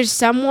there's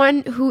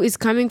someone who is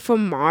coming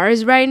from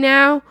Mars right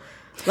now,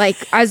 like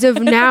as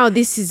of now,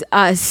 this is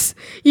us,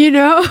 you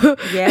know?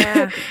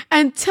 Yeah.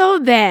 Until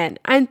then.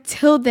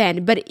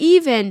 But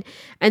even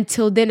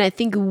until then, I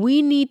think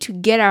we need to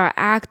get our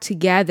act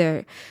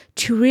together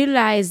to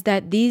realize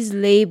that these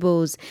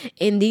labels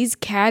and these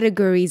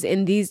categories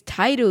and these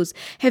titles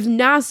have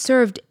not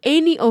served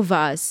any of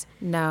us.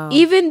 No.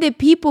 Even the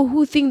people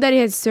who think that it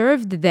has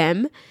served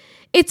them,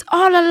 it's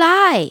all a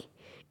lie.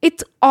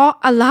 It's all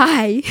a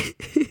lie.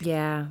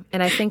 Yeah.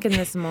 And I think in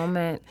this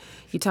moment,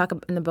 you talk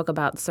in the book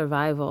about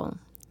survival,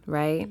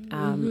 right?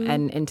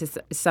 And to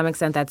some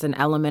extent, that's an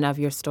element of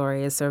your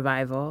story is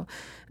survival.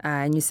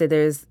 And you say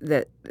there's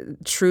the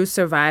true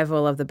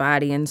survival of the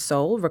body and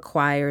soul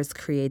requires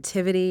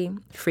creativity,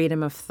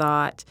 freedom of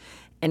thought,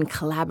 and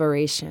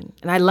collaboration.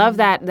 And I love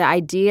that, the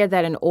idea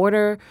that in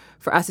order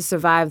for us to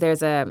survive,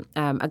 there's a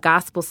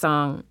gospel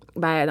song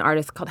by an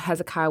artist called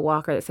Hezekiah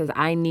Walker that says,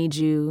 I need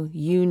you,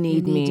 you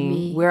need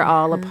me. We're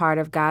all a part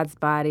of God's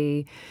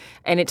body.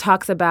 And it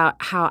talks about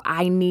how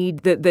I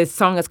need, the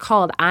song is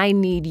called I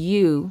Need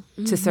You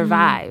to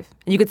Survive.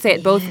 And you could say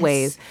it both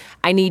ways.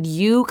 I need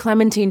you,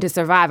 Clemantine, to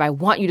survive. I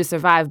want you to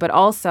survive. But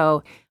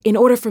also, in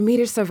order for me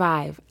to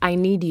survive, I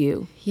need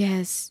you.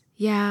 Yes.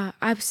 Yeah,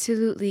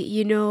 absolutely.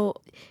 You know,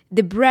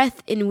 the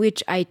breath in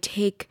which I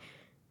take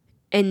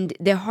and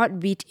the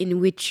heartbeat in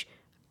which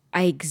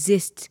I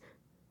exist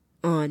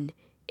on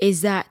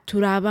is that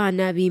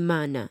Turabana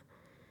Bimana.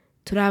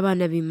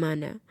 Turabana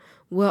Bimana.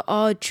 We're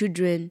all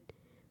children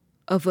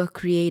of a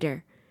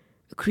creator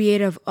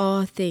of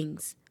all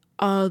things,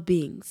 all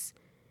beings,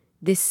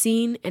 the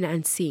seen and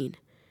unseen.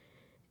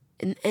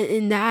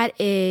 And that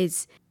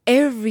is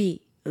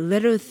every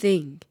little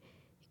thing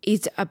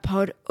is a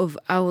part of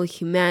our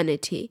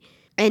humanity.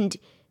 And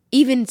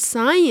even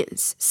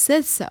science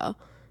says so,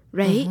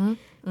 right?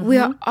 We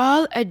are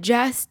all a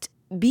just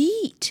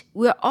beat.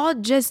 We're all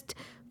just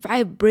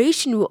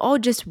vibration. We're all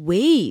just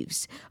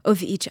waves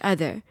of each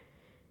other.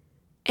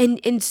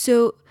 And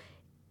so,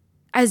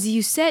 as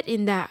you said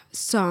in that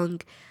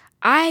song,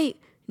 I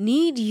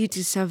need you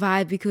to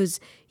survive because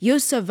your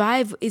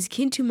survival is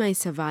kin to my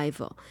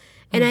survival.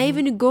 And I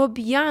even go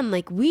beyond,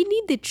 like, we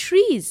need the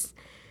trees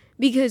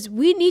because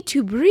we need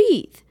to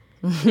breathe.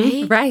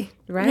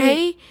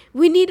 Right?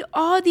 We need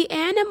all the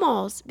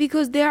animals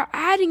because they are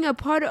adding a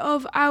part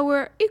of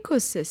our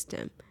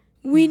ecosystem.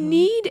 We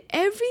need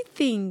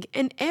everything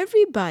and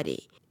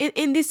everybody.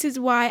 And this is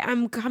why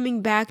I'm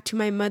coming back to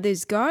my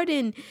mother's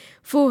garden.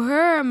 For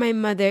her, my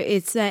mother,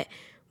 it's that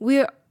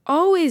we're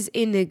always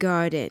in the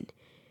garden.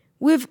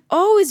 We've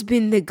always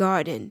been the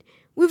garden.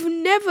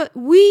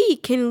 We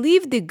can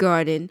leave the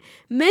garden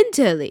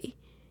mentally.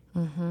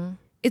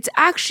 It's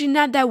actually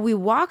not that we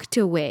walked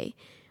away.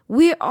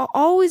 We are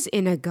always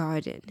in a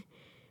garden.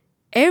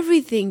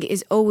 Everything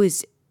is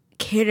always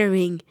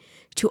catering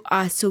to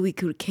us so we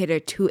could cater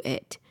to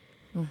it.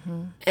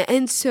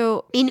 And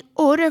so in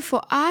order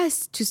for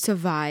us to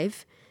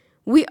survive,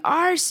 we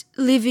are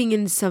living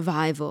in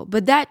survival.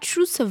 But that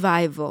true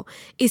survival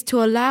is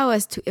to allow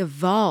us to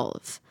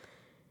evolve.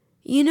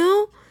 You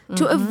know?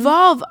 To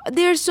evolve.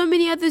 There are so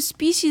many other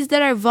species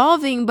that are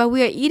evolving, but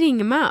we are eating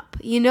them up,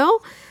 you know?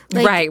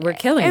 Like, right, we're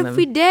killing them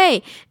every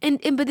day. And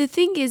but the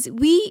thing is,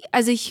 we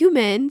as a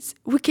humans,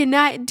 we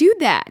cannot do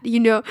that. You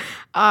know,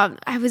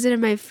 I was at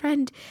my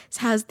friend's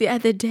house the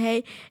other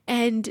day,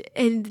 and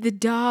the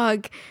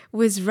dog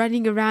was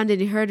running around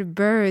and heard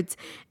birds,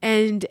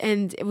 and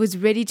it was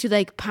ready to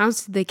like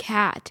pounce the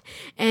cat,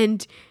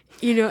 and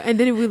you know, and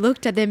then we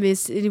looked at them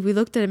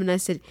and I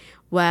said,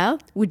 "Well,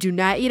 we do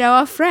not eat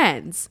our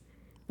friends.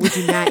 We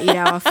do not eat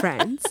our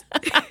friends."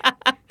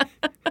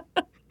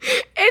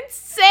 It's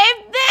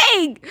same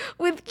thing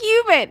with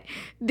human.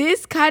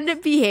 This kind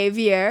of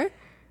behavior,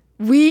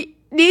 we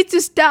need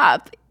to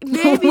stop.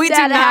 Maybe we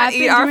that do not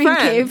eat our happened during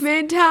friends.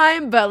 caveman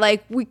time, but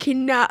like we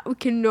can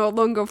no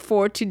longer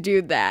afford to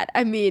do that.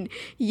 I mean,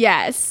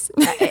 yes,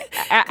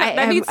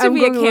 that needs to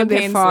be a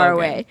campaign far slogan.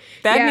 away.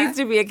 That needs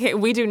to be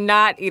we do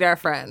not eat our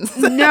friends.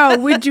 No,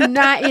 we do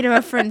not eat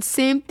our friends.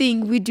 Same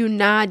thing. We do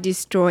not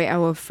destroy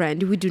our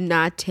friend. We do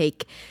not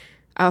take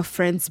our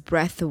friend's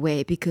breath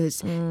away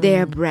because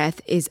their breath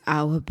is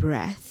our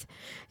breath.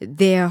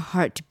 Their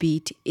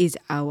heartbeat is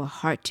our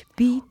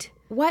heartbeat.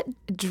 What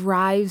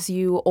drives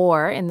you,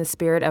 or in the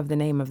spirit of the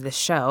name of the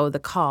show, The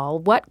Call,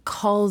 what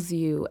calls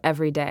you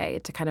every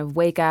day to kind of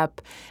wake up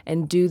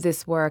and do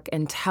this work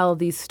and tell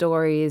these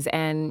stories?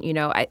 And,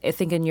 I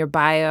think in your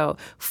bio,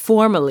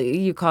 formally,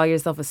 you call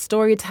yourself a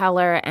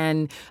storyteller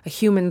and a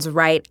human's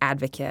right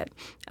advocate.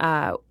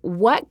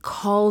 What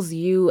calls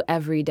you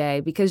every day?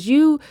 Because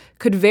you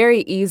could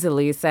very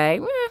easily say,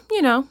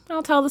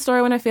 I'll tell the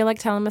story when I feel like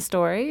telling a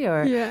story,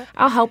 or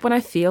I'll help when I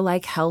feel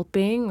like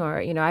helping, or,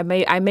 I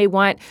may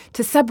want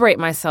to separate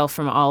myself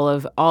from all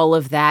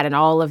of that and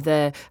all of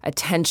the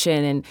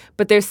attention.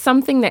 But there's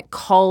something that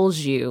calls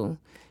you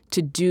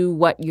to do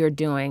what you're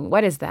doing.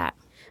 What is that?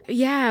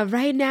 Yeah,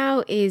 right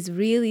now is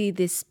really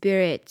the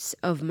spirits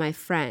of my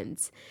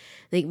friends.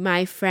 Like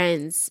my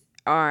friends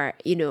are,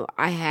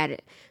 I had a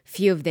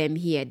few of them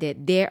here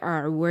that they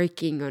are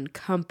working on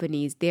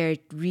companies. They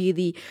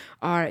really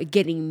are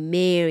getting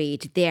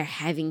married. They're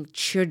having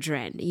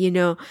children.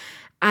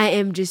 I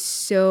am just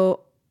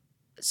so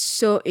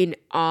in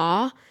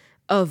awe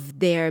of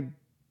their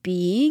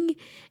being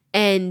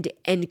and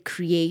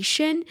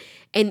creation.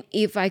 And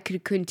if I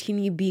could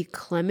continue be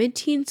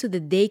Clemantine so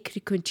that they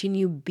could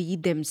continue be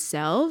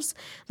themselves,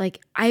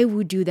 like I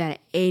would do that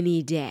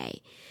any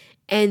day.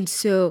 And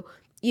so,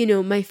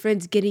 my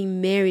friends getting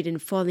married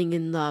and falling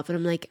in love, and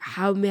I'm like,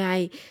 how may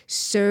I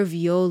serve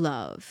your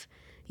love?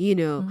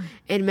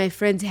 And my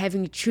friends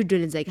having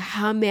children, it's like,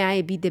 how may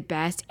I be the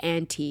best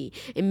auntie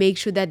and make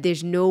sure that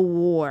there's no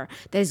war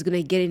that is going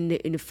to get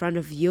in front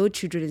of your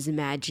children's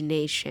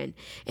imagination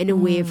and a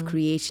way of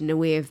creation, a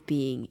way of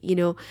being,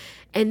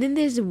 And then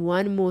there's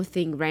one more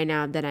thing right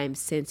now that I'm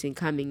sensing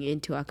coming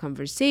into our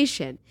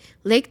conversation.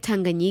 Lake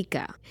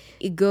Tanganyika,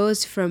 it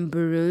goes from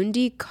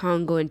Burundi,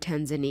 Congo, and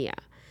Tanzania.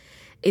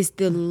 It's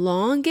the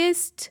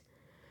longest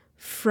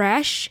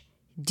fresh,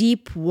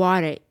 deep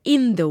water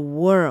in the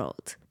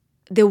world.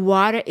 The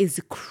water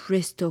is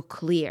crystal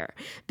clear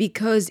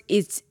because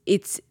it's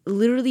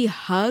literally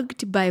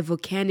hugged by a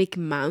volcanic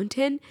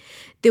mountain.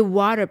 The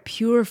water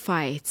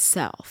purifies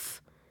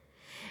itself.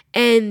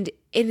 And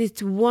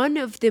it's one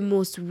of the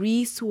most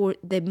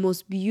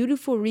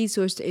beautiful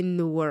resources in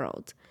the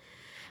world.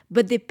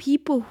 But the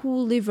people who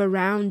live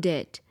around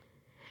it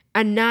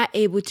are not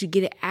able to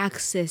get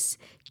access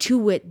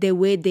to it the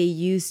way they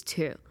used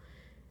to.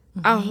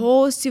 Our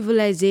whole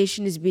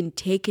civilization has been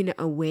taken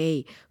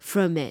away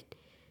from it.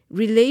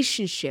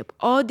 Relationship,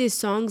 all the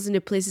songs in the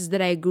places that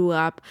I grew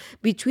up,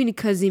 between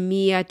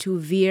Casimia to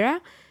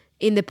Vera,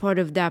 in that part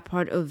of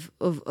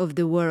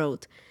the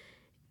world,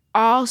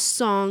 all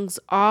songs,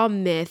 all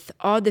myth,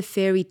 all the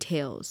fairy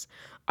tales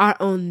are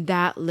on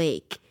that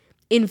lake.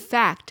 In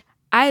fact,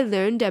 I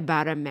learned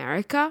about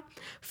America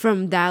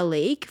from that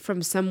lake,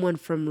 from someone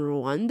from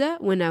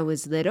Rwanda when I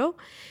was little.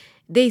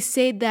 They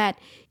say that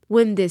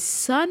when the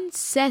sun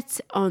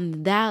sets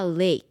on that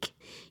lake,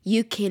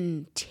 you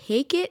can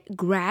take it,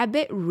 grab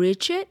it,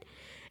 reach it,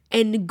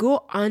 and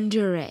go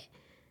under it.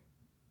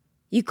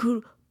 You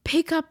could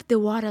pick up the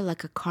water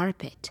like a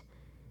carpet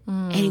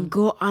and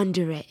go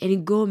under it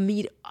and go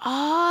meet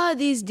all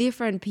these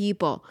different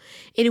people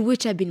in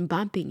which I've been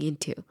bumping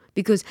into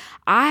because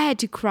I had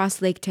to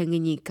cross Lake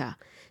Tanganyika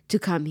to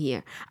come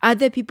here.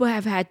 Other people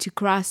have had to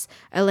cross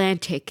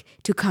Atlantic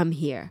to come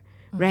here,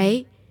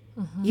 right?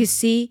 You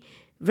see,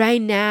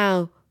 right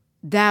now,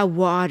 that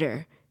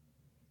water,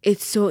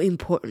 it's so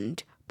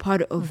important,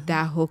 part of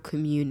that whole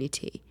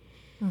community.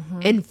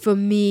 And for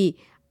me,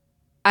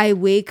 I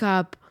wake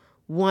up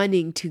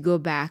wanting to go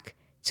back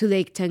to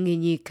Lake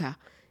Tanganyika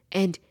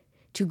and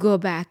to go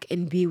back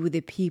and be with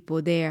the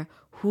people there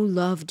who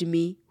loved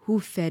me, who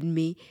fed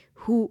me,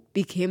 who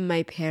became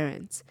my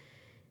parents.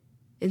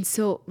 And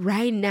so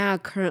right now,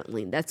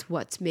 currently, that's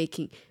what's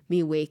making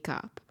me wake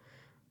up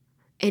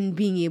and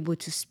being able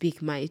to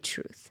speak my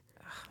truth.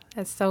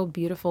 That's so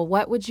beautiful.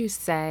 What would you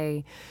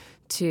say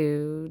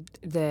to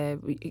the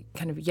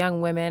kind of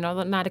young women,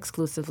 although not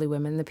exclusively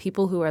women, the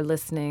people who are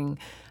listening,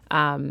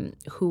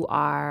 who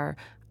are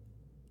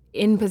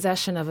in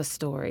possession of a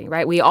story,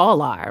 right? We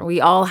all are. We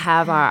all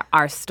have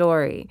our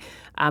story,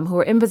 who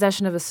are in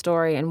possession of a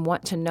story and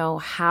want to know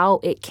how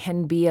it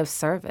can be of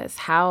service.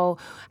 How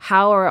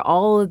are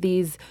all of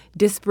these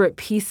disparate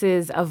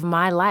pieces of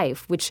my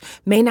life, which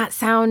may not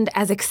sound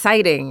as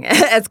exciting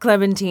as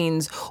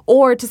Clemantine's,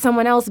 or to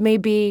someone else may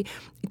be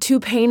too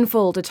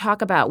painful to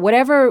talk about,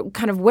 whatever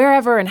kind of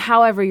wherever and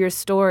however your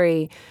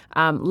story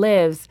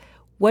lives.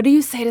 What do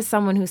you say to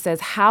someone who says,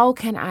 how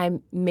can I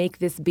make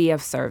this be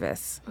of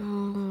service?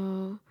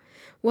 Oh,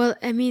 well,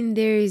 I mean,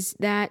 there's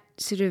that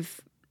sort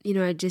of,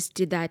 I just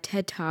did that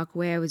TED Talk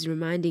where I was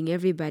reminding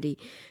everybody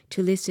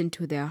to listen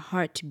to their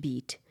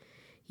heartbeat,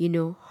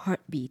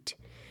 heartbeat.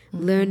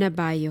 Learn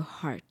about your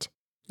heart.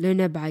 Learn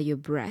about your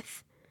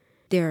breath.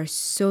 They are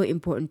so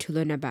important to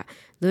learn about.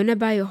 Learn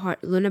about your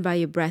heart. Learn about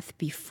your breath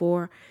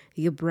before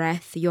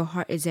your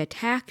heart is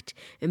attacked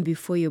and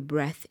before your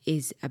breath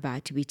is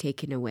about to be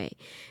taken away.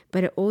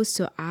 But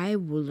also,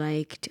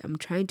 I'm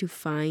trying to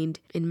find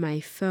in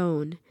my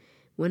phone,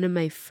 one of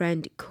my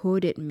friend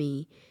quoted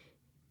me.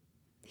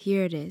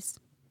 Here it is.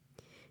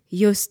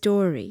 Your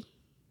story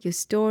Your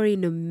story,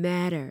 no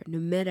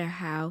matter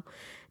how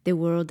the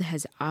world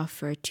has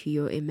offered to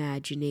your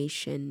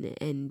imagination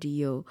and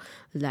your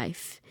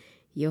life,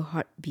 your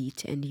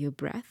heartbeat and your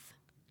breath.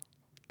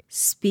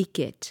 Speak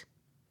it,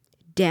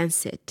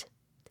 dance it,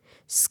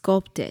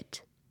 sculpt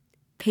it,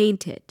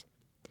 paint it,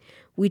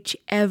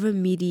 whichever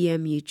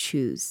medium you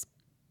choose.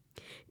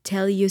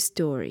 Tell your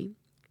story.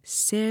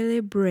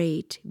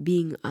 Celebrate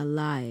being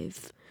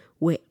alive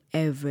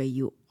wherever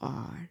you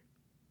are.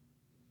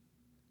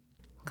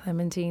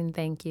 Clemantine,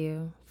 thank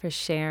you for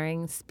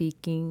sharing,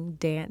 speaking,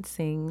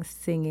 dancing,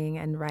 singing,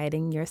 and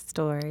writing your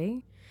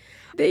story.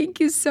 Thank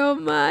you so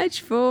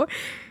much for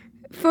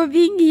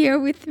being here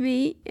with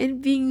me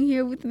and being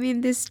here with me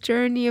in this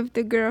journey of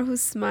the girl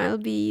whose smile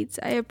beats.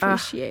 I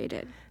appreciate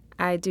it.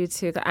 I do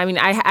too. I mean,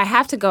 I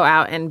have to go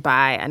out and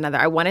buy another.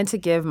 I wanted to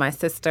give my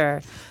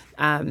sister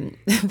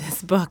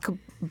this book,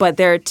 but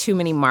there are too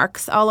many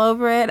marks all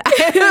over it.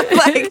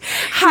 Like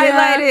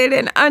highlighted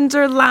and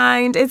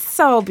underlined. It's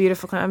so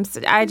beautiful.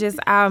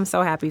 I'm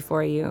so happy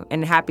for you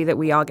and happy that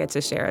we all get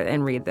to share it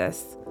and read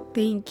this.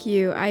 Thank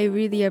you. I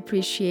really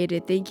appreciate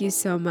it. Thank you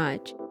so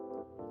much.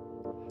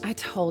 I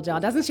told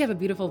y'all, doesn't she have a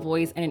beautiful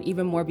voice and an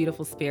even more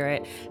beautiful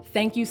spirit?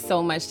 Thank you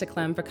so much to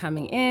Clem for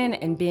coming in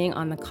and being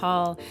on the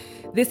call.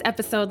 This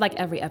episode, like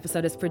every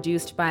episode, is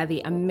produced by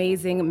the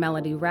amazing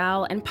Melody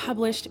Rowell and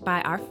published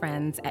by our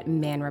friends at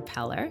Man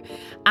Repeller.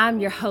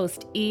 I'm your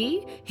host,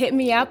 E. Hit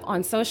me up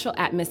on social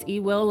at Miss E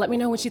Will. Let me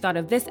know what you thought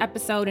of this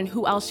episode and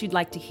who else you'd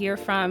like to hear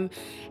from.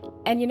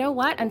 And you know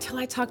what? Until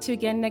I talk to you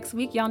again next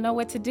week, y'all know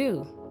what to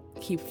do.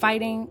 Keep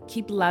fighting,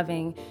 keep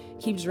loving,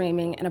 keep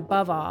dreaming, and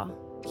above all,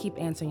 keep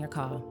answering your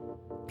call.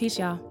 Peace,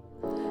 y'all.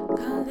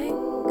 Calling